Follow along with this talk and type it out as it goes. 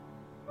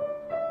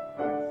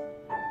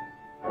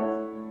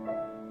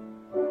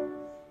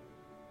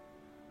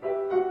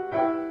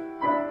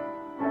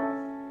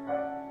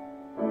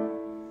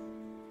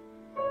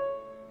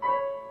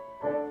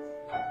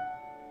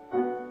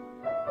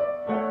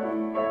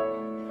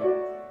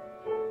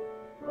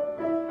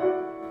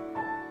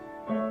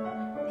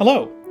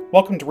Hello,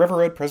 welcome to River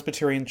Road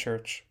Presbyterian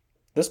Church.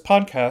 This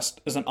podcast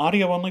is an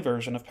audio-only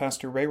version of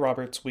Pastor Ray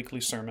Roberts' weekly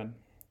sermon.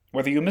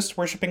 Whether you missed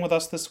worshiping with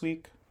us this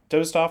week,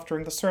 dozed off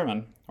during the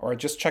sermon, or are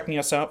just checking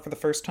us out for the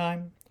first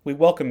time, we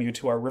welcome you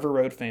to our River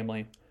Road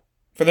family.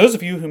 For those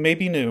of you who may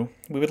be new,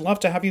 we would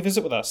love to have you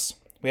visit with us.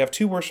 We have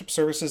 2 worship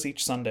services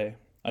each Sunday,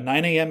 a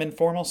 9 a.m.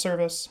 informal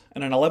service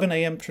and an 11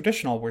 a.m.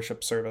 traditional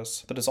worship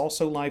service that is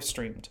also live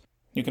streamed.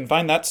 You can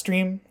find that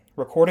stream,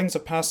 recordings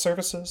of past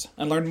services,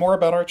 and learn more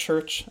about our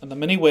church and the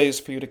many ways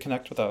for you to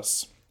connect with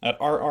us at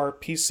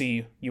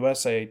rrpcusa.org.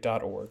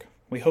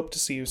 We hope to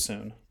see you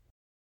soon.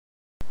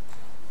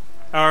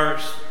 Our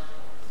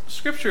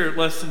scripture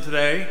lesson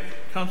today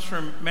comes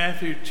from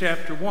Matthew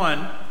chapter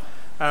 1.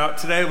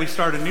 Today we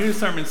start a new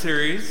sermon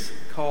series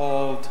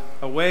called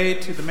A Way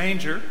to the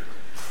Manger.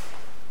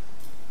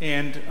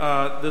 And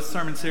this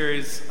sermon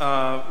series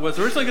was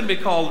originally going to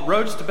be called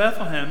Roads to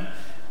Bethlehem,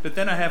 but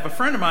then I have a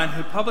friend of mine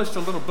who published a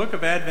little book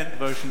of Advent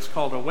devotions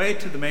called A Way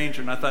to the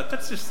Manger, and I thought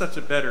that's just such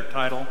a better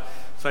title,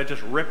 so I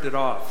just ripped it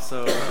off.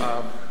 So,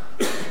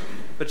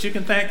 but you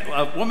can thank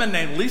a woman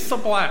named Lisa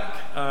Black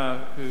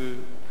who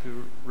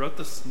wrote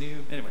this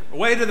new, anyway, A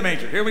Way to the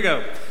Manger. Here we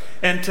go.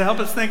 And to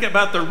help us think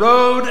about the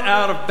road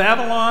out of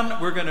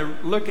Babylon, we're going to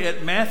look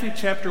at Matthew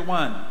chapter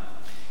 1.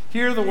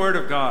 Hear the word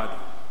of God,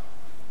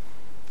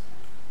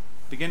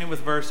 beginning with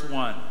verse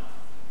 1.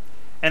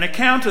 An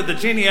account of the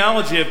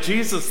genealogy of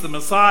Jesus the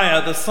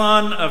Messiah, the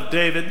son of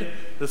David,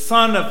 the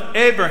son of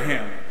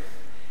Abraham.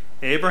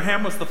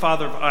 Abraham was the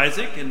father of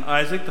Isaac, and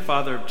Isaac the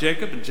father of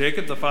Jacob, and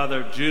Jacob the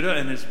father of Judah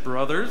and his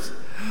brothers,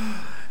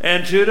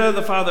 and Judah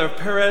the father of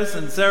Perez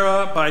and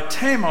Zerah by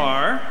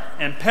Tamar,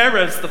 and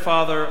Perez the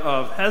father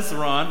of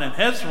Hezron, and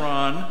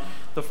Hezron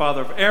the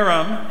father of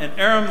Aram, and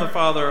Aram the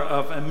father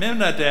of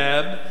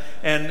Amminadab,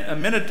 and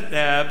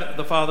Amminadab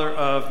the father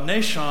of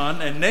Nahshon,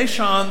 and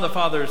Nahshon the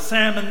father of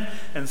Salmon,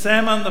 and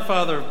Salmon the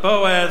father of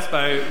Boaz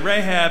by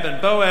Rahab,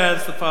 and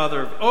Boaz the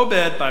father of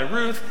Obed by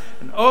Ruth,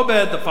 and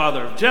Obed the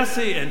father of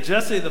Jesse, and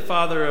Jesse the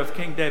father of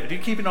King David. Are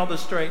you keeping all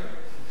this straight?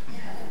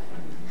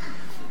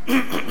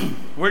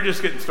 We're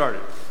just getting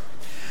started.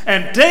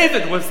 And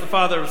David was the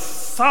father of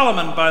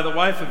Solomon by the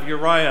wife of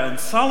Uriah, and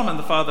Solomon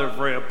the father of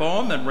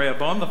Rehoboam, and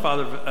Rehoboam the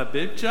father of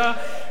Abijah,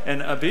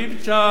 and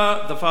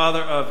Abijah the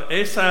father of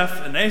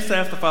Asaph, and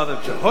Asaph the father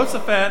of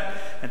Jehoshaphat,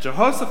 and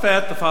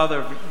Jehoshaphat the father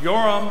of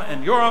Joram,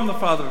 and Joram the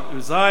father of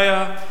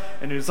Uzziah,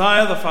 and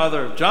Uzziah the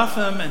father of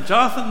Jotham, and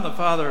Jotham the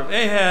father of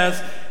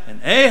Ahaz,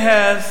 and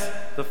Ahaz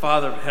the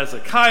father of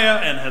Hezekiah,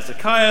 and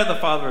Hezekiah the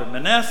father of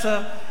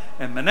Manasseh,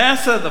 and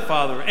Manasseh the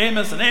father of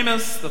Amos, and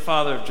Amos the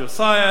father of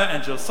Josiah,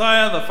 and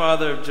Josiah the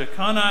father of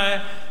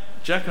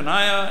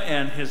Jeconiah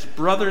and his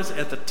brothers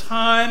at the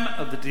time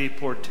of the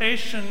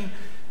deportation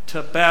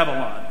to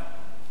Babylon.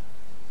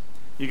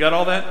 You got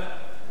all that?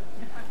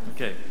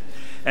 Okay.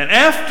 And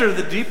after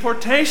the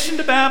deportation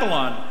to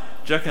Babylon,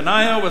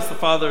 Jeconiah was the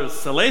father of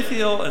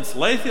Salathiel, and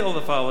Salathiel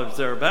the father of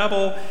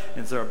Zerubbabel,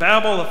 and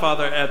Zerubbabel the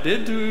father of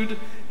Abidud,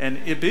 and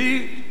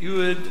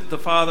Abiud the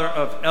father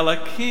of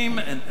Eliakim,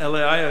 and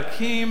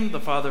Eliakim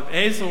the father of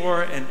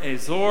Azor, and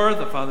Azor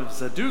the father of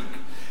Zadok,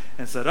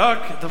 and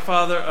Zadok the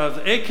father of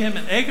Achim,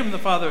 and Achim the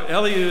father of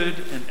Eliud,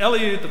 and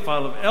Eliud the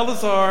father of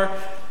Eleazar,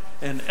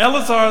 and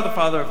Eleazar the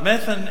father of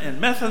Methan, and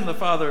Methan the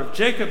father of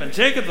Jacob, and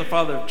Jacob the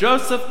father of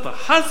Joseph, the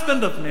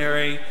husband of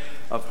Mary,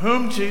 of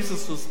whom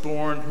Jesus was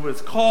born, who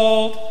is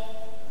called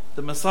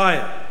the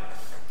Messiah.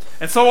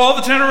 And so all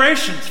the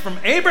generations from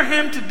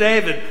Abraham to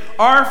David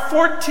are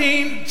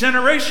 14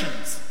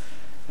 generations.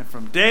 And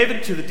from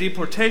David to the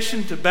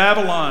deportation to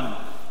Babylon,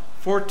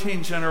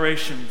 14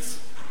 generations.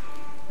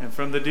 And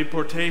from the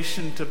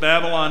deportation to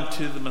Babylon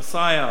to the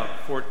Messiah,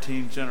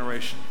 14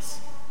 generations.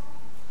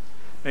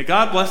 May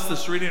God bless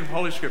this reading of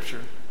Holy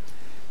Scripture.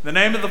 In the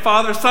name of the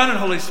Father, Son, and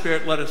Holy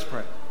Spirit, let us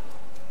pray.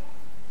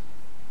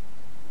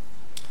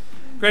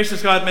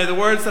 Gracious God, may the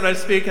words that I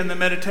speak and the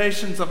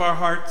meditations of our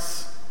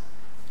hearts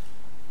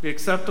be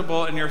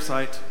acceptable in your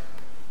sight.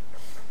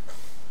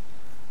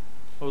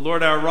 O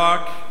Lord, our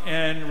rock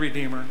and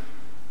redeemer.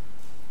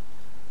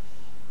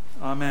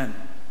 Amen.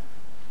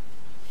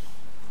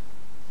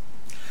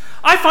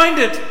 I find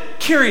it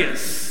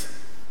curious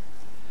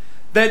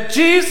that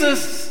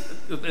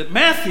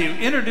Matthew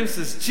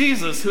introduces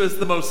Jesus, who is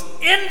the most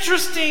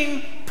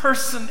interesting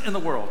person in the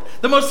world,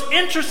 the most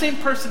interesting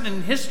person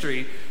in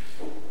history.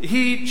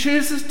 He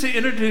chooses to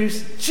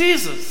introduce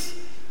Jesus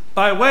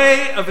by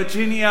way of a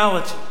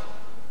genealogy.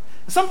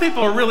 Some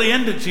people are really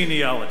into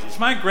genealogies.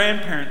 My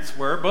grandparents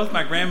were. Both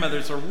my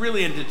grandmothers are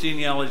really into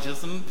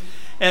genealogies.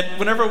 And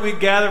whenever we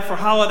gather for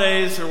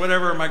holidays or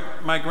whatever,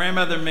 my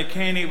grandmother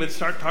McCaney would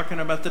start talking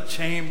about the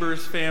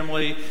Chambers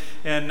family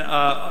and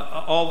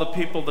all the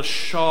people, the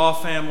Shaw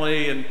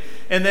family, and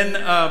then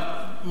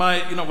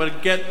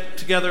would get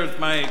together with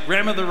my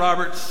grandmother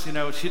Roberts.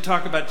 She'd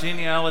talk about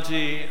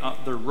genealogy,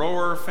 the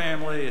Rower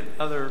family, and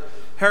other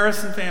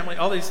Harrison family,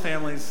 all these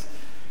families.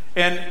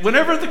 And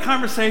whenever the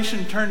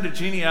conversation turned to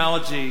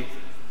genealogy,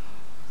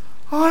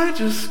 I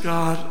just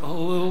got a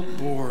little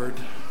bored.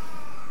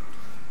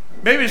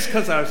 Maybe it's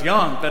because I was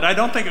young, but I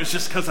don't think it was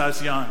just because I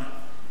was young.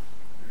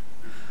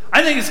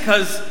 I think it's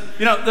because,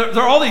 there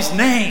are all these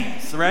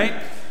names, right?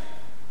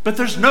 But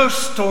there's no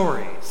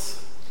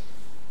stories.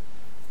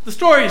 The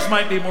stories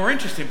might be more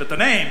interesting, but the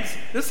names,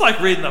 it's like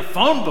reading the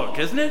phone book,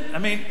 isn't it? I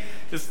mean,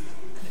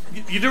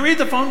 you do read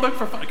the phone book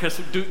for fun? Because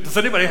does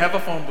anybody have a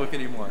phone book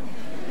anymore?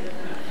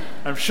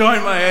 I'm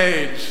showing my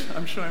age.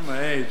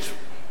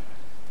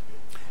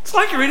 It's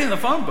like you're reading the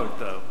phone book,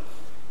 though,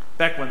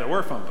 back when there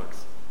were phone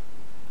books.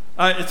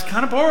 It's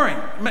kind of boring.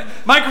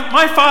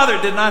 My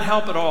father did not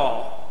help at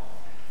all.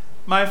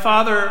 My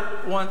father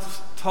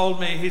once told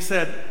me, he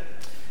said,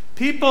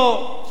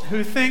 people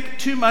who think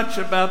too much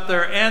about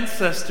their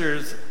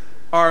ancestors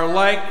are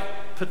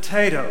like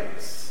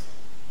potatoes.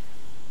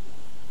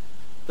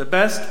 The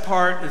best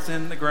part is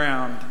in the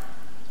ground.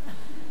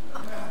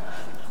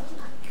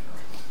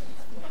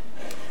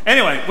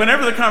 Anyway,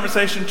 whenever the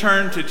conversation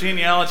turned to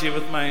genealogy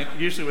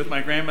usually with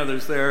my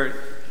grandmothers there,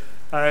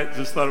 I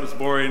just thought it was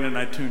boring and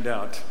I tuned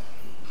out.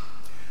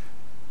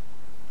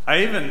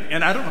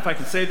 And I don't know if I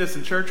can say this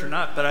in church or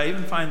not, but I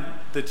even find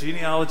the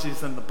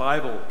genealogies in the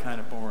Bible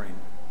kind of boring.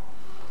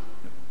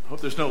 I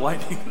hope there's no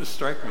lightning to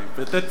strike me,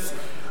 but that's,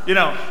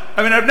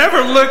 I've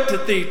never looked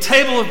at the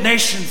Table of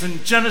Nations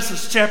in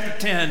Genesis chapter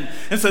 10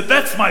 and said,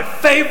 that's my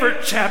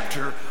favorite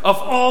chapter of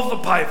all the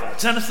Bible,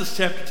 Genesis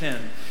chapter 10.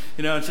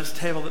 It's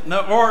just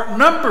or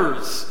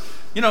Numbers.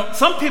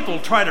 Some people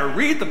try to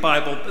read the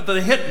Bible, but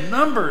they hit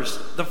Numbers,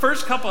 the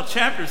first couple of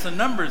chapters in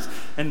Numbers,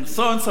 and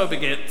so-and-so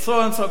beget,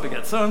 so-and-so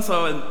beget,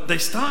 so-and-so, and they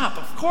stop.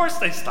 Of course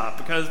they stop,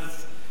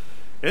 because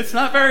it's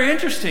not very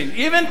interesting.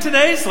 Even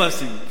today's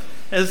lesson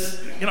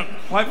is,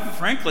 quite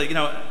frankly,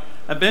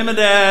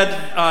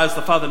 Abimadad is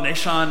the father of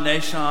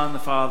Nahshon, the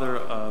father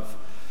of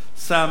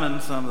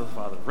Salmon, son of the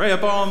father of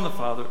Rehoboam, the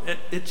father.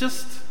 It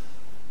just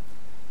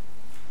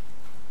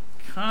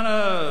kind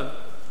of,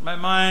 my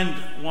mind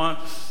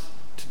wants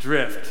to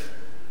drift.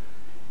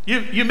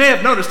 You may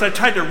have noticed I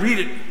tried to read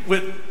it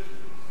with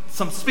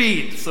some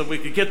speed so we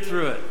could get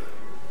through it.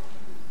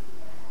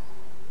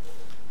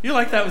 You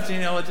like that with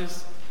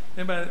genealogies?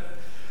 Anybody?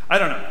 I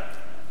don't know.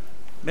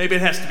 Maybe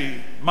it has to be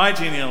my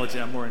genealogy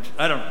I'm more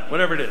interested. I don't know.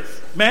 Whatever it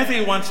is.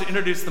 Matthew wants to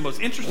introduce the most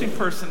interesting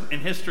person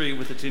in history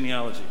with the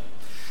genealogy.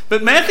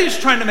 But Matthew's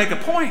trying to make a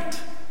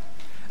point.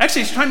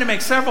 Actually, he's trying to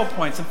make several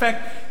points. In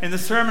fact, in the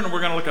sermon,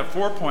 we're going to look at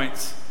 4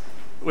 points,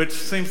 which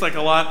seems like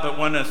a lot, but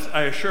one,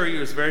 I assure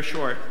you, is very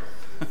short.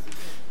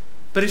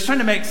 But he's trying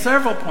to make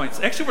several points.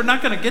 Actually, we're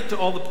not going to get to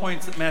all the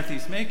points that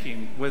Matthew's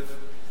making with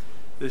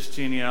this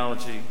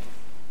genealogy.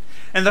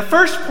 And the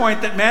first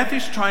point that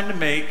Matthew's trying to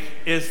make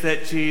is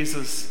that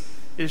Jesus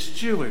is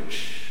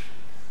Jewish.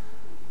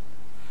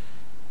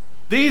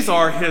 These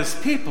are his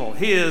people.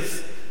 He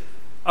is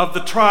of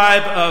the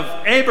tribe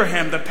of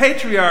Abraham, the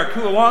patriarch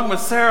who, along with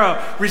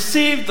Sarah,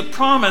 received the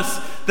promise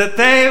that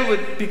they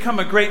would become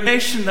a great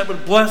nation that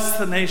would bless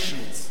the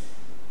nations.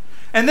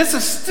 And this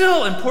is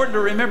still important to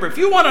remember. If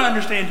you want to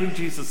understand who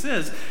Jesus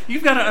is,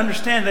 you've got to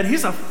understand that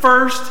he's a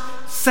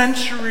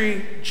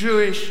first-century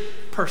Jewish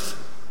person.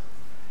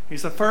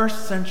 He's a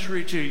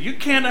first-century Jew. You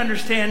can't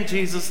understand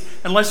Jesus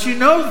unless you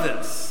know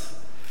this.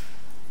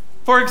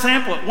 For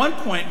example, at one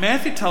point,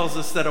 Matthew tells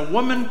us that a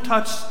woman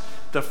touched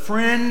the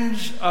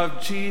fringe of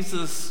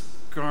Jesus'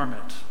 garment.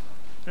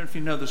 I don't know if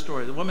you know the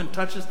story. The woman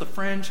touches the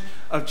fringe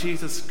of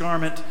Jesus'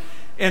 garment.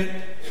 And,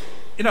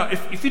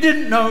 if you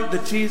didn't know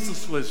that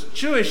Jesus was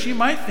Jewish, you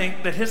might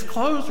think that his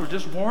clothes were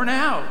just worn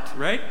out,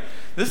 right?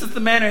 This is the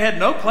man who had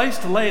no place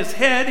to lay his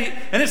head,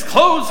 and his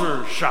clothes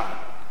were shot.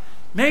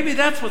 Maybe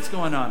that's what's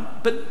going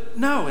on. But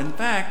no, in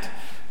fact,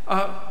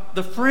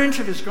 the fringe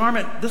of his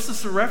garment, this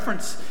is a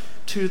reference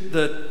to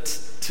the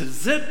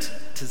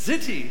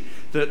tziti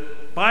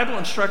that Bible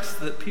instructs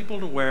the people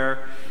to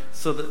wear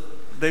so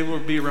that they will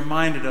be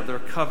reminded of their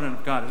covenant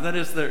of God. And that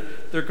is,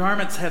 their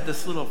garments have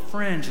this little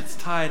fringe that's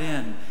tied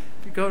in.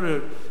 If you go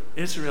to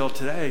Israel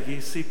today,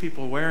 you see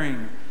people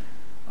wearing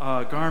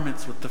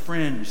garments with the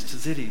fringe,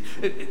 tziti.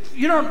 If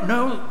you don't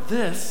know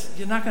this,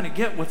 you're not going to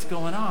get what's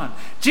going on.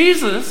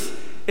 Jesus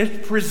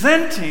is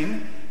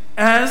presenting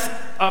as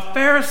a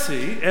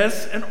Pharisee,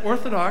 as an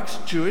Orthodox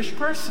Jewish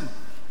person.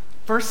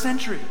 First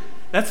century.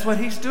 That's what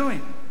he's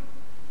doing.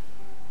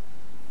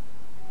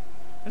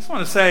 I just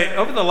want to say,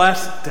 over the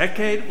last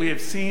decade, we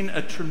have seen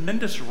a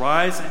tremendous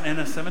rise in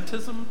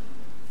anti-Semitism.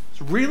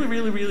 It's really,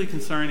 really, really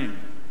concerning.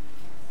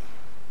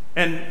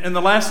 And in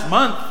the last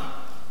month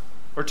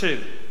or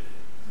two,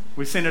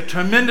 we've seen a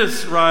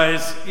tremendous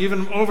rise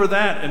even over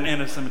that in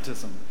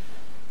anti-Semitism.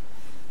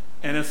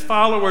 And as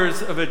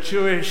followers of a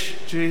Jewish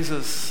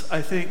Jesus,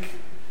 I think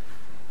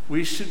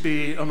we should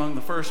be among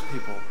the first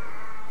people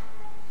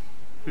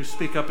who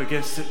speak up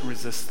against it and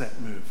resist that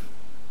move.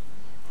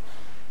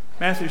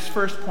 Matthew's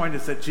first point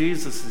is that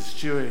Jesus is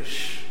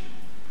Jewish.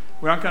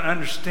 We aren't going to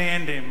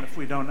understand him if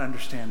we don't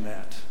understand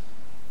that.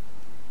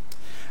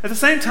 At the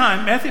same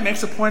time, Matthew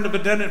makes a point of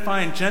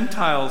identifying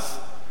Gentiles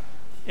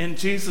in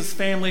Jesus'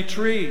 family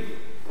tree.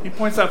 He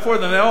points out 4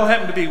 of them. They all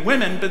happen to be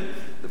women, but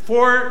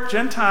 4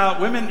 Gentile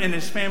women in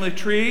his family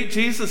tree.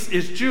 Jesus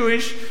is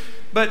Jewish.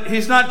 but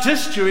he's not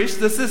just Jewish.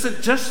 This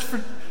isn't just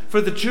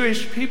for the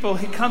Jewish people.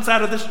 He comes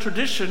out of this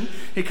tradition.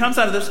 He comes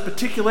out of this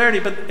particularity,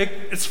 but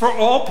it's for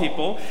all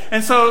people.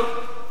 And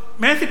so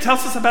Matthew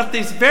tells us about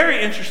these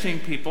very interesting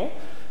people.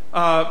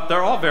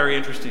 They're all very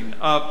interesting.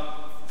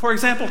 For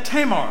example,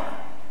 Tamar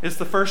is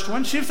the first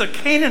one. She was a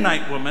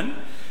Canaanite woman.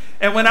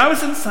 And when I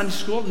was in Sunday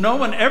school, no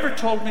one ever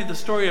told me the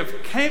story of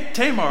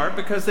Tamar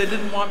because they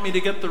didn't want me to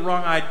get the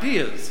wrong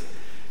ideas.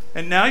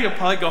 And now you'll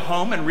probably go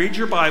home and read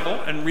your Bible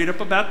and read up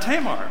about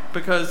Tamar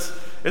because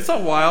it's a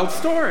wild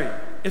story.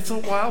 It's a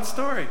wild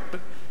story.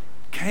 But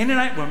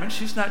Canaanite woman,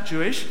 she's not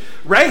Jewish.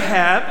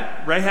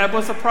 Rahab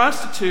was a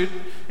prostitute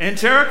in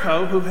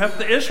Jericho who helped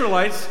the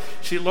Israelites.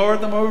 She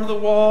lowered them over the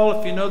wall,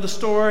 if you know the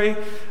story.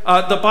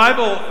 The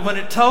Bible, when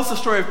it tells the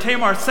story of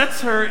Tamar,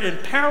 sets her in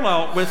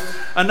parallel with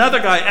another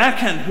guy,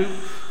 Achan,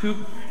 who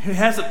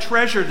has a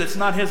treasure that's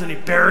not his and he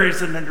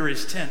buries it under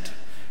his tent.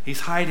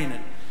 He's hiding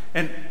it.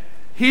 And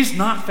he's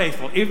not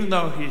faithful, even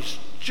though he's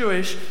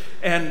Jewish.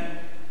 And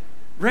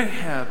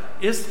Rahab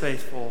is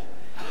faithful,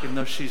 even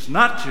though she's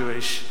not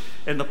Jewish.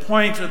 And the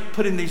point of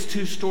putting these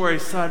two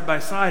stories side by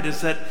side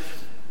is that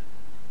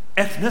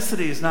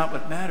ethnicity is not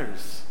what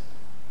matters.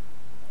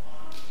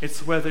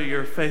 It's whether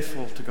you're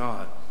faithful to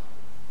God.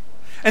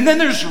 And then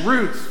there's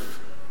Ruth.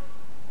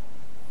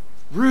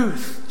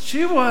 Ruth,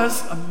 she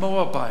was a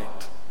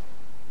Moabite.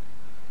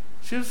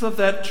 She was of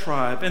that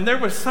tribe. And there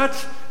was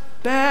such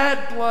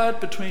bad blood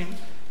between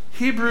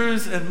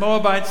Hebrews and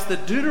Moabites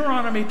that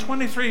Deuteronomy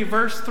 23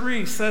 verse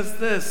 3 says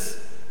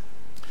this: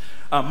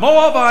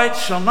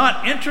 Moabites shall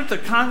not enter the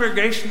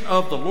congregation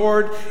of the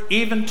Lord,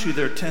 even to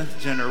their 10th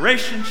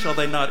generation shall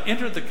they not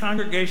enter the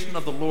congregation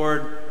of the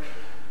Lord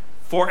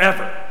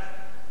forever.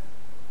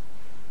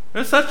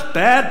 There's such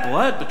bad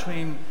blood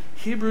between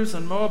Hebrews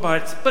and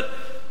Moabites, but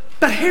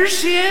here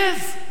she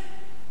is.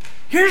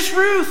 Here's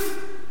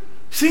Ruth.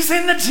 She's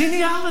in the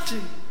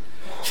genealogy.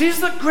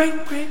 She's the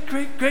great,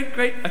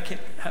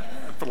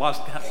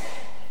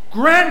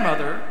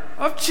 grandmother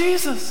of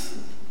Jesus.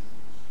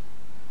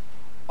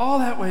 All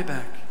that way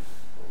back.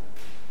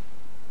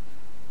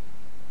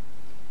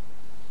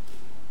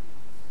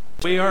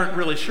 We aren't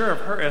really sure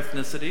of her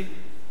ethnicity,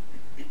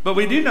 but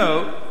we do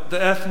know the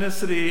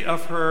ethnicity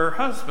of her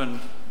husband,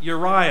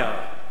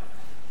 Uriah.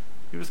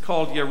 He was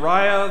called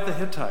Uriah the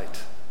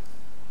Hittite.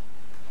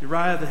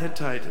 Uriah the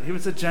Hittite. He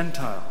was a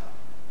Gentile.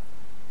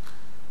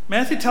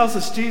 Matthew tells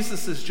us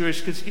Jesus is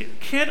Jewish because you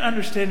can't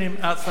understand him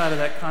outside of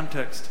that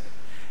context.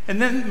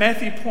 And then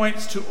Matthew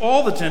points to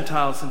all the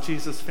Gentiles in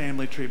Jesus'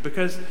 family tree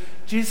because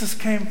Jesus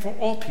came for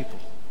all people.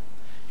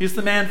 He's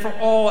the man for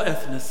all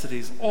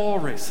ethnicities, all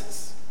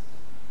races.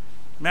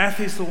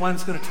 Matthew's the one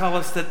who's going to tell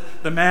us that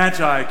the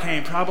Magi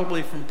came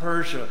probably from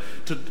Persia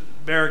to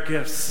bear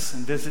gifts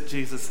and visit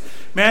Jesus.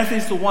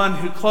 Matthew's the one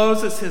who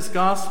closes his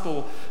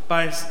gospel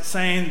by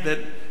saying that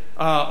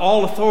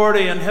all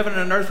authority in heaven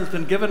and earth has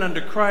been given unto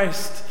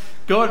Christ.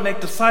 Go and make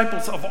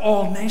disciples of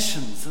all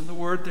nations. And the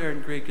word there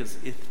in Greek is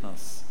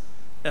ethnos.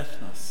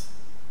 Ethnos.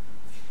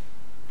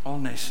 All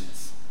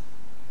nations.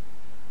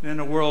 And in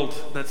a world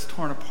that's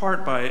torn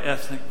apart by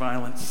ethnic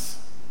violence,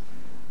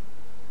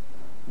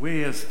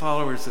 we as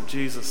followers of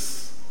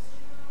Jesus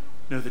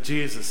know that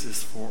Jesus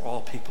is for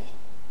all people.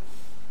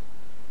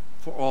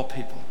 For all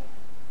people.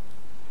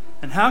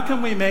 And how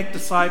can we make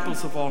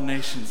disciples of all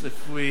nations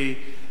if we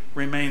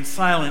remain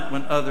silent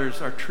when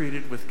others are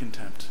treated with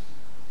contempt?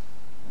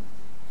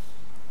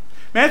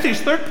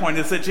 Matthew's third point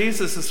is that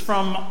Jesus is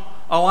from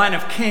a line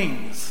of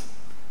kings.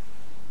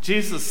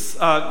 Jesus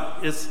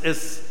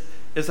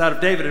is out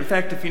of David. In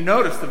fact, if you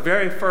notice, the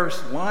very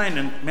first line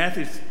in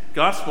Matthew's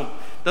gospel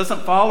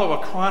doesn't follow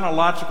a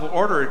chronological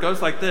order. It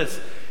goes like this: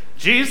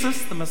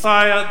 Jesus, the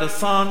Messiah, the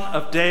son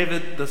of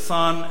David, the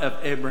son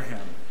of Abraham.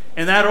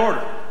 In that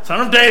order.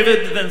 Son of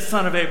David, then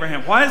son of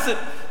Abraham. Why is it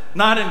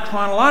not in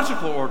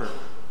chronological order?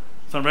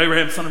 Son of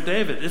Abraham, son of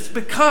David. It's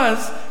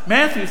because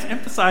Matthew's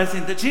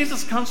emphasizing that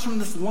Jesus comes from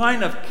this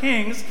line of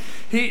kings.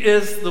 He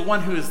is the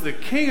one who is the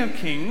King of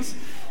Kings.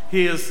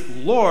 He is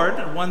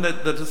Lord, one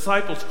that the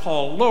disciples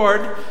call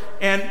Lord,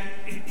 and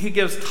he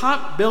gives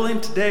top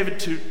billing to David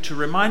to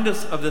remind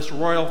us of this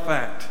royal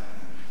fact,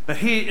 that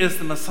he is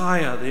the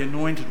Messiah, the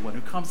anointed one,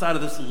 who comes out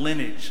of this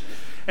lineage.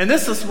 And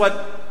this is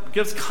what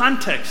gives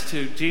context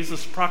to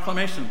Jesus'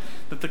 proclamation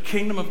that the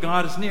kingdom of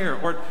God is near,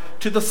 or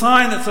to the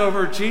sign that's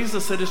over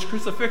Jesus at his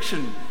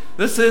crucifixion,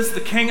 this is the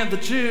King of the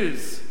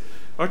Jews,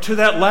 or to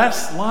that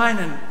last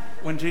line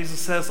when Jesus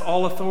says,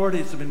 all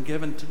authorities have been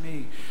given to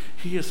me.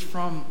 He is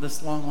from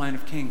this long line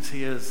of kings.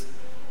 He is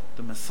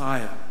the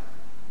Messiah.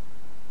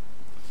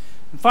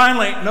 And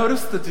finally,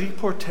 notice the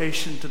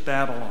deportation to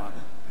Babylon.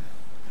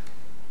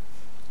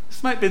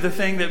 This might be the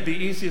thing that would be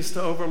easiest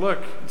to overlook.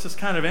 It's just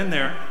kind of in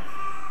there.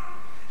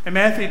 And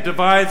Matthew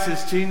divides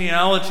his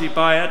genealogy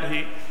by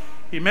it.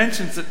 He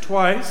mentions it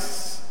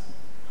twice.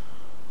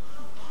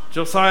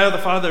 Josiah, the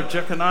father of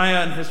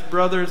Jeconiah, and his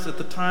brothers at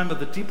the time of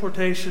the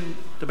deportation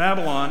to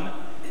Babylon.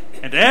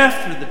 And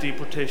after the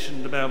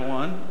deportation to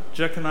Babylon,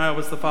 Jeconiah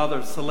was the father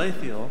of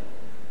Salathiel.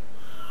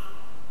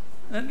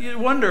 And you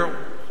wonder,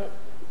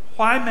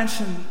 why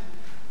mention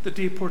the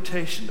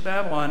deportation to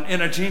Babylon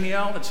in a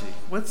genealogy.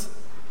 What's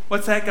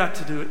that got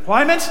to do with it? Well,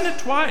 I mentioned it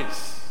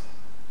twice,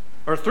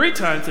 or 3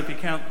 times if you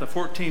count the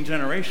 14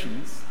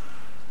 generations.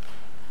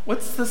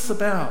 What's this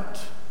about?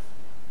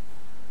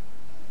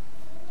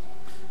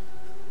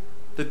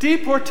 The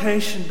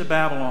deportation to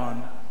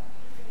Babylon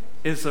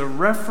is a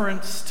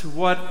reference to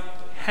what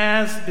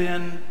has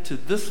been, to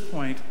this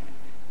point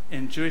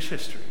in Jewish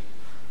history,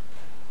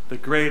 the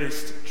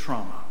greatest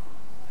trauma.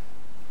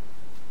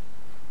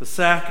 The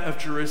sack of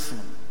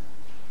Jerusalem.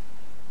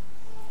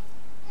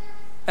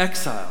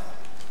 Exile.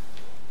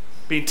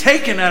 Being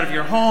taken out of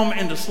your home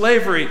into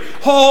slavery,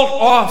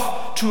 hauled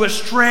off to a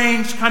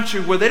strange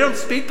country where they don't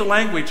speak the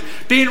language,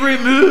 being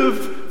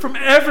removed from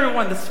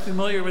everyone that's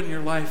familiar in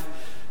your life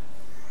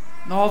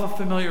and all the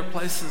familiar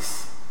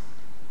places,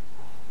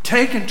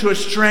 taken to a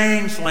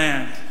strange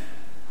land.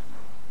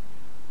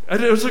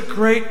 And it was a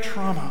great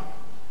trauma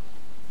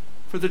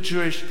for the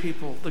Jewish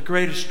people, the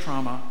greatest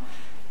trauma.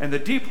 And the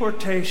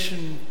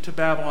deportation to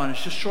Babylon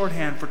is just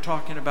shorthand for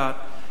talking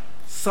about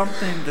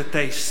something that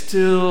they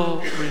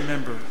still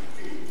remember.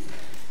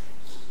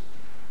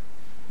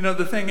 You know,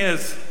 the thing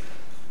is,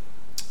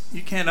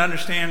 you can't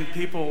understand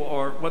people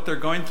or what they're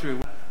going through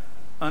without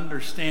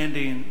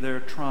understanding their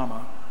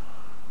trauma.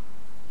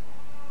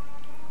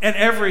 And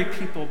every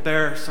people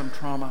bear some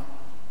trauma.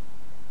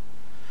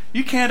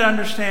 You can't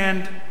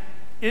understand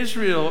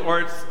Israel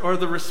or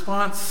the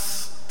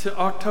response to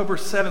October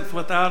 7th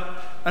without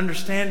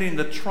understanding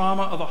the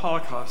trauma of the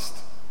Holocaust.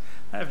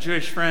 I have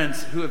Jewish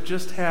friends who have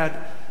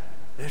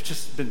they've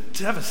just been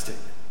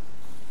devastated.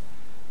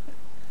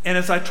 And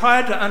as I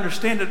tried to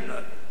understand it,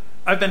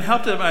 I've been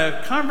helped by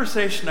a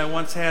conversation I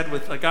once had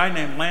with a guy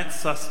named Lance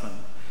Sussman,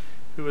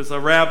 who was a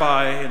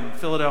rabbi in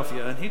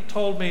Philadelphia. And he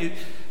told me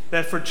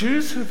that for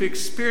Jews who've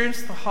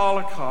experienced the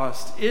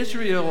Holocaust,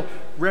 Israel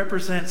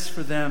represents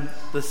for them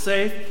the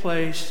safe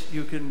place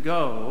you can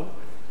go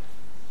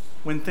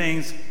when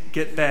things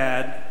get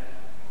bad,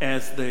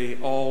 as they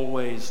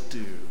always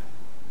do.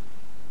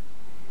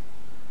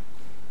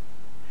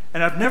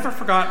 And I've never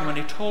forgotten when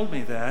he told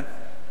me that,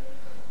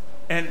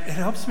 and it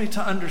helps me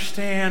to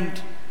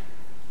understand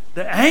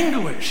the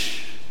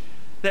anguish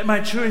that my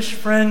Jewish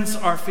friends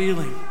are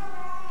feeling.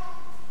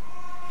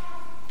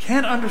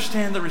 Can't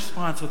understand the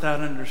response without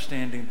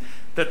understanding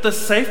that the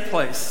safe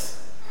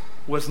place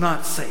was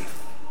not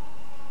safe.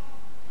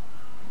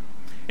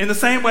 In the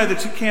same way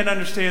that you can't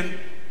understand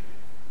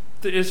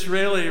the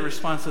Israeli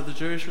response or the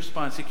Jewish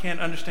response, you can't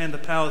understand the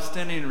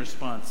Palestinian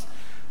response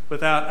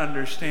without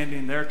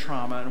understanding their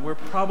trauma, and we're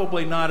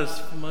probably not as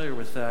familiar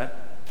with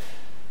that.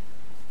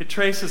 It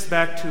traces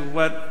back to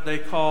what they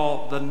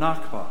call the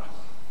Nakba.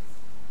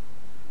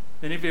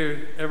 Any of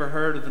you ever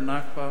heard of the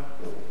Nakba?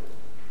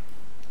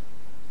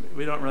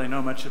 We don't really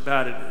know much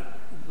about it.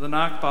 The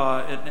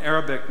Nakba in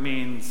Arabic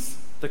means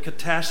the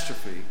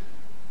catastrophe.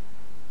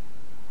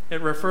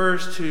 It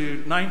refers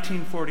to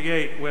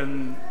 1948,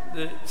 when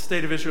the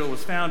State of Israel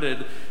was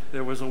founded.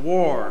 There was a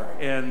war,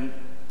 and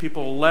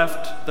people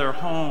left their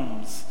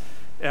homes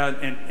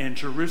in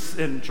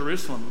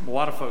Jerusalem. A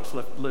lot of folks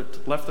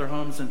left their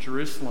homes in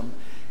Jerusalem.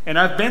 And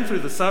I've been through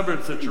the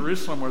suburbs of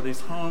Jerusalem where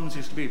these homes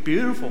used to be,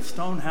 beautiful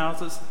stone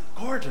houses,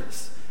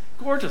 gorgeous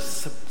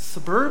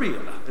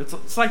suburbia.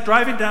 It's like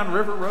driving down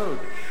River Road.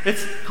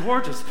 It's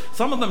gorgeous.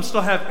 Some of them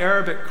still have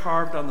Arabic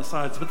carved on the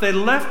sides, but they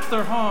left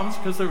their homes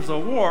because there was a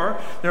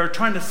war. They were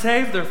trying to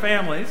save their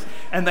families,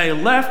 and they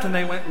left and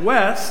they went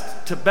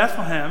west to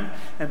Bethlehem.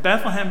 And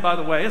Bethlehem, by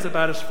the way, is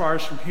about as far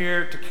as from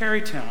here to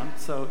Carytown.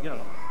 So,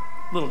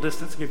 a little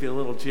distance to give you a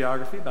little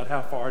geography about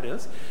how far it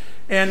is.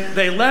 And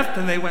they left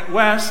and they went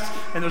west,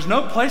 and there's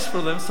no place for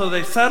them, so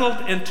they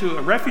settled into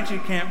a refugee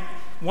camp.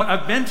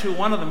 I've been to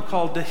one of them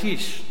called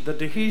Dahish, the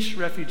Dahish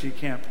refugee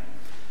camp.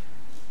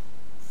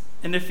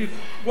 And if you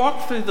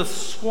walk through the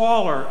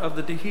squalor of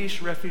the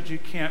Dahish refugee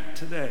camp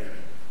today,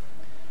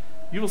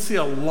 you will see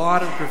a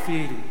lot of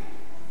graffiti.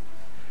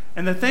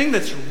 And the thing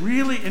that's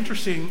really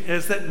interesting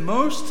is that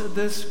most of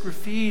this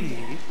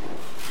graffiti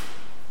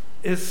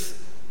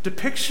is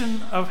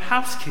depiction of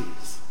house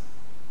keys.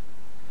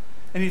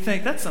 And you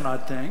think, that's an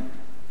odd thing.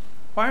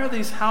 Why are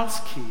these house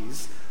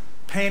keys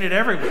painted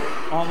everywhere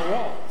on the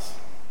walls?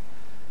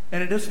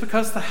 And it is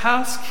because the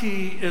house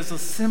key is a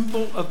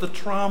symbol of the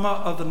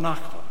trauma of the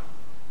Nakba.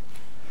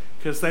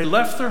 Because they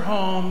left their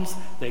homes,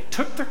 they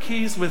took their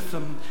keys with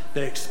them,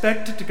 they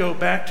expected to go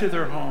back to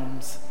their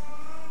homes,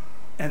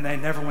 and they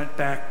never went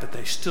back, but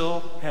they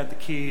still had the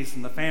keys,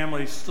 and the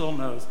family still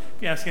knows.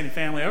 If you ask any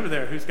family over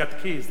there who's got the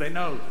keys, they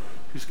know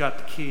who's got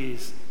the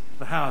keys to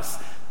the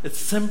house. It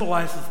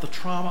symbolizes the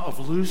trauma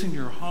of losing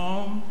your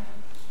home.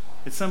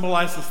 It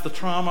symbolizes the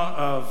trauma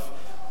of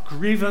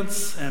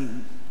grievance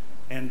and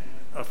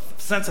a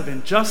sense of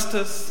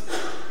injustice.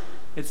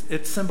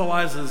 It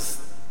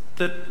symbolizes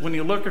that when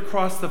you look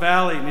across the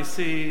valley and you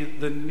see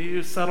the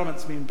new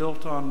settlements being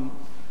built on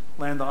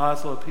land the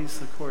Oslo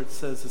Peace Accord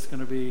says it's going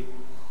to be.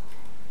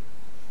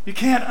 You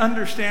can't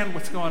understand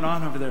what's going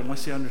on over there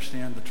unless you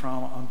understand the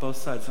trauma on both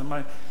sides. And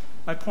my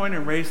point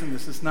in raising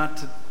this is not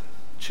to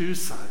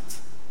choose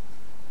sides.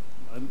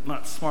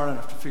 not smart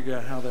enough to figure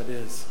out how that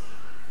is.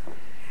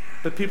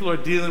 But people are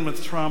dealing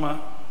with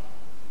trauma.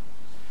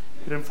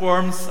 It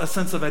informs a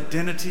sense of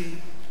identity.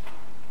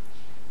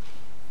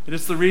 It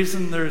is the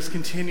reason there is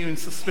continuing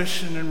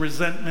suspicion and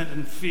resentment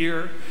and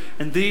fear,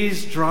 and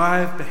these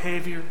drive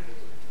behavior.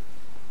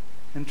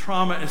 And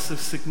trauma is a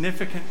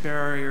significant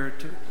barrier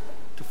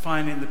to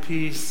finding the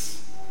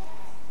peace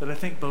that I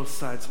think both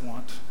sides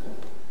want.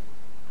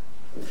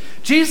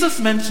 Jesus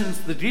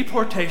mentions the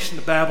deportation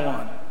to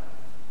Babylon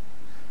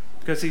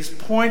because he's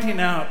pointing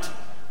out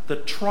the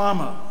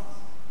trauma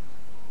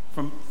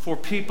for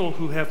people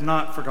who have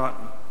not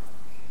forgotten.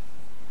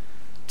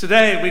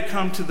 Today we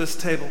come to this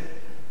table.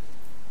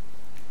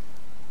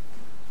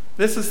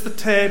 This is the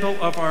table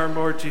of our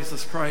Lord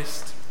Jesus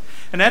Christ.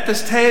 And at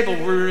this table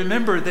we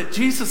remember that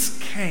Jesus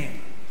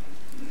came.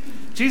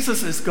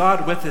 Jesus is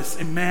God with us,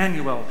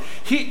 Emmanuel.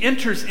 He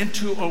enters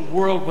into a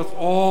world with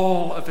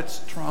all of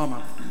its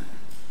trauma.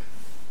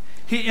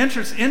 He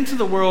enters into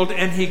the world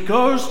and he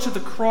goes to the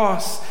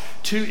cross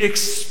to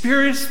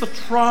experience the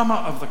trauma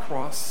of the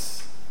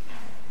cross.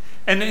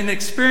 And in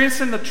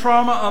experiencing the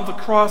trauma of the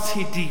cross,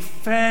 he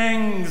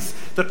defangs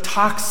the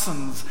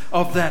toxins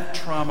of that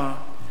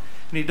trauma.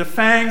 And he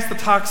defangs the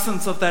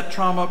toxins of that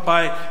trauma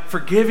by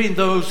forgiving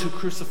those who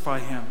crucify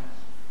him.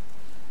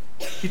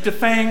 He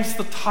defangs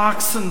the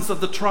toxins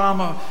of the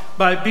trauma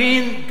by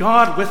being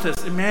God with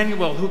us,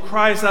 Emmanuel, who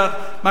cries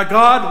out, "My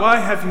God, why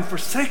have you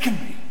forsaken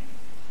me?"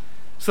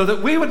 So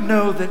that we would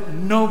know that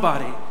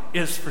nobody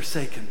is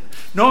forsaken.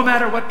 No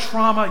matter what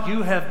trauma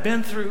you have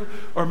been through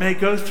or may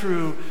go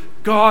through,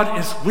 God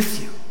is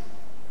with you.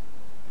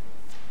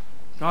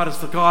 God is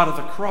the God of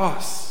the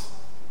cross.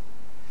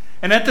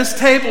 And at this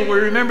table, we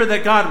remember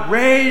that God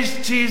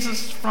raised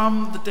Jesus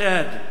from the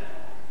dead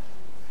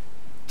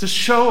to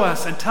show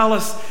us and tell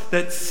us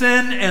that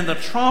sin and the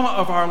trauma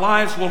of our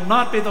lives will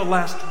not be the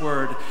last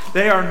word.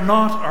 They are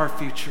not our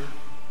future.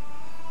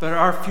 But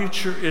our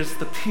future is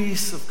the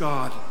peace of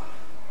God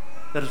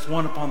that is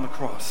won upon the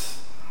cross.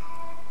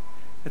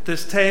 At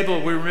this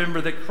table, we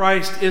remember that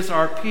Christ is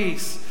our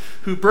peace,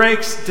 who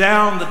breaks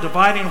down the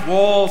dividing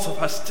walls of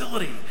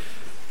hostility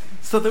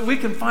so that we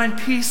can find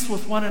peace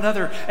with one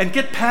another and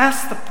get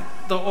past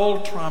the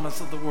old traumas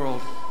of the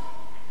world.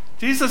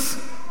 Jesus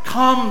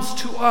comes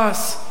to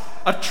us,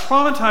 a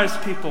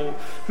traumatized people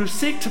who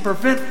seek to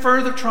prevent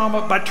further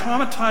trauma by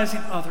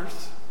traumatizing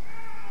others.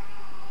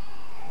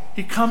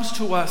 He comes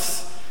to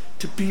us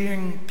to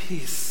bring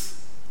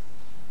peace.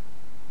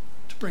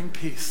 Bring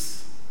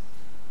peace.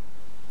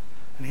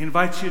 And he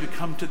invites you to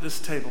come to this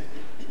table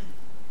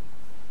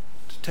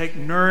to take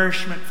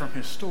nourishment from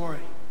his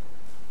story,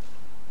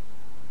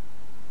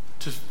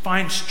 to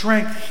find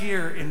strength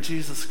here in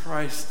Jesus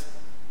Christ,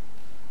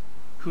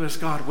 who is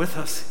God with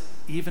us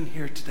even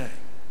here today,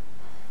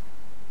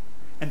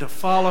 and to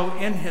follow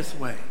in his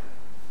way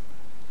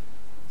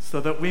so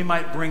that we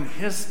might bring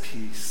his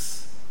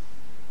peace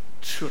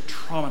to a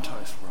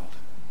traumatized world.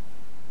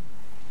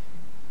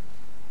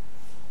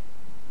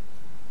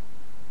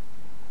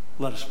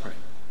 Let us pray.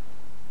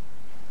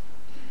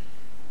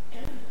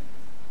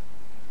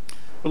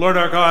 Lord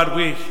our God,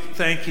 we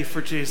thank you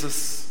for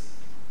Jesus.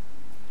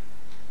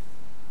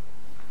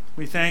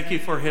 We thank you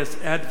for his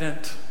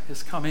advent,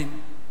 his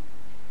coming.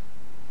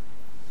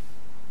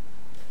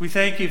 We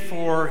thank you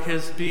for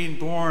his being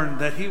born,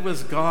 that he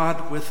was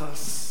God with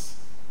us,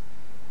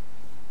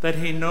 that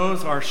he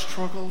knows our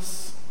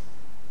struggles,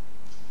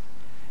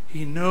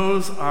 he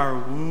knows our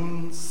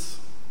wounds,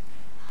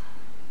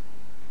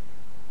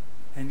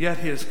 and yet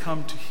he has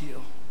come to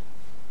heal.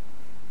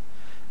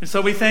 And so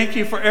we thank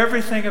you for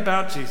everything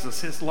about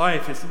Jesus, his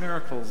life, his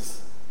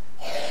miracles,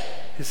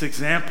 his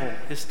example,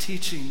 his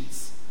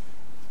teachings,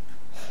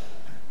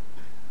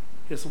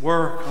 his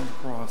work on the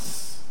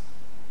cross.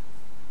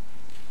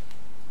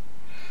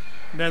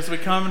 And as we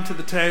come to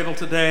the table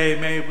today,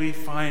 may we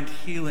find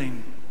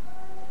healing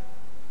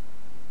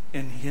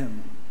in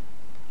him.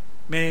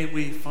 May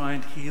we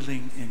find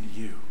healing in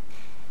you.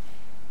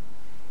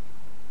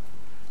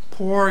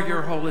 Pour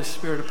your Holy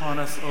Spirit upon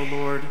us, O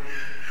Lord,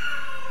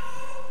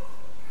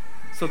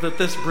 so that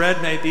this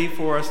bread may be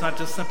for us not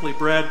just simply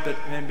bread, but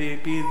may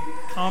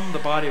become the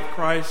body of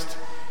Christ,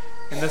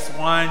 and this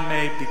wine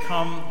may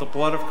become the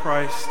blood of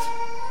Christ,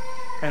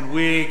 and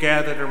we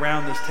gathered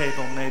around this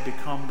table may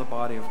become the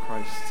body of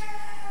Christ.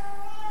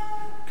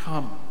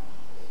 Come,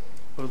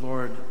 O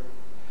Lord,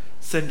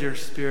 send your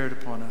Spirit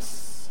upon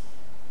us.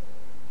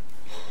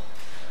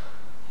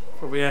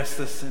 For we ask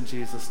this in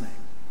Jesus' name.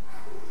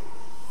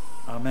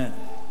 Amen.